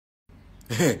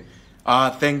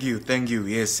Thank you, thank you.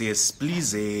 Yes, yes.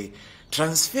 Please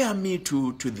transfer me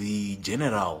to the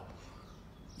general.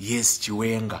 Yes,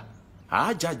 Chiwenga.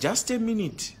 Just a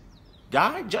minute.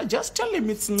 Just tell him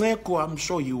it's Nceku. I'm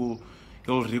sure he'll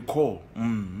recall.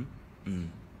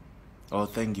 Oh,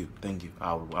 thank you, thank you.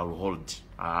 I'll hold.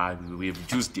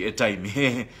 We've used the time.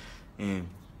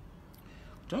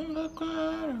 Tonga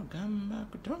kwaro, gamba,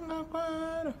 tonga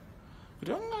kwaro,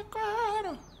 tonga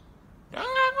kwaro,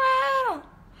 tonga kwaro.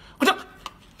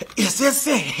 Yes, yes,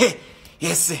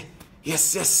 yes,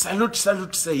 yes, yes. Salute,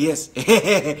 say yes. Yes,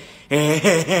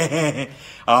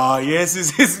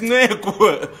 it's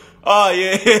Nceku.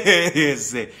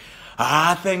 Yes.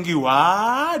 Thank you.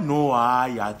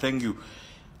 No, thank you.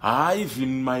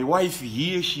 Even my wife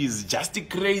here, she's just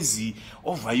crazy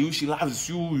over you. She loves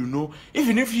you, you know.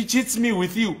 Even if she cheats me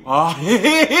with you,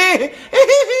 I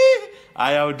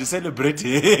would celebrate.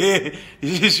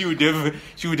 She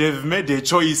would have made a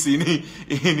choice in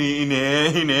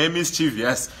a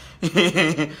mischievous.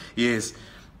 Yes.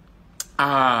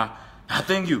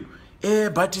 Thank you.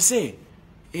 But say,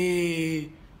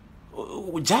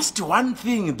 just one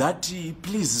thing that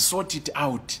please sort it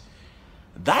out.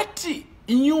 That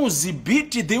news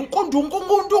bit the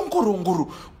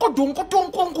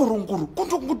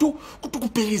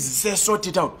please sort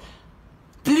it out.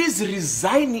 Please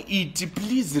resign it.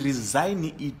 Please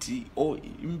resign it. Or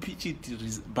impeach it.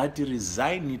 But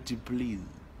resign it, please.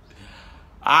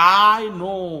 I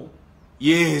know.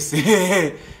 Yes.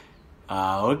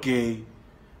 Okay.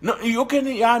 No, you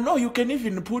can. No, you can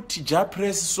even put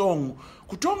Japress song.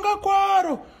 Kutonga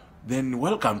kwaro. Then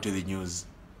welcome to the news.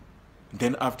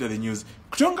 Then after the news,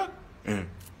 Kutonga.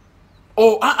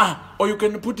 Or you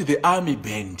can put the army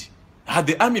band.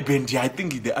 The army band. I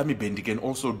think the army band can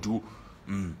also do.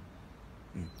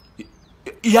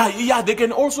 Yeah, they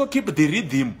can also keep the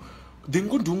rhythm.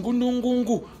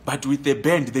 But with the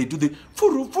band, they do the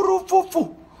furu furu fu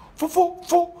fu fu fu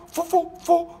fu fu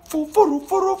fu fu furu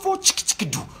furu fu chiki chiki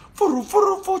do furu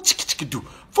furu fu chiki chiki do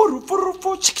furu furu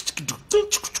fu chiki chiki do.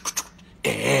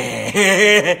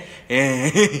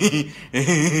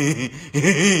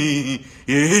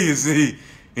 Yes,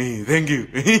 thank you.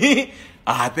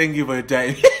 Thank you for your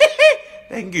time.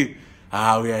 Thank you. We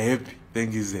are happy.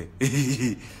 Thank you, sir.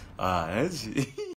 That's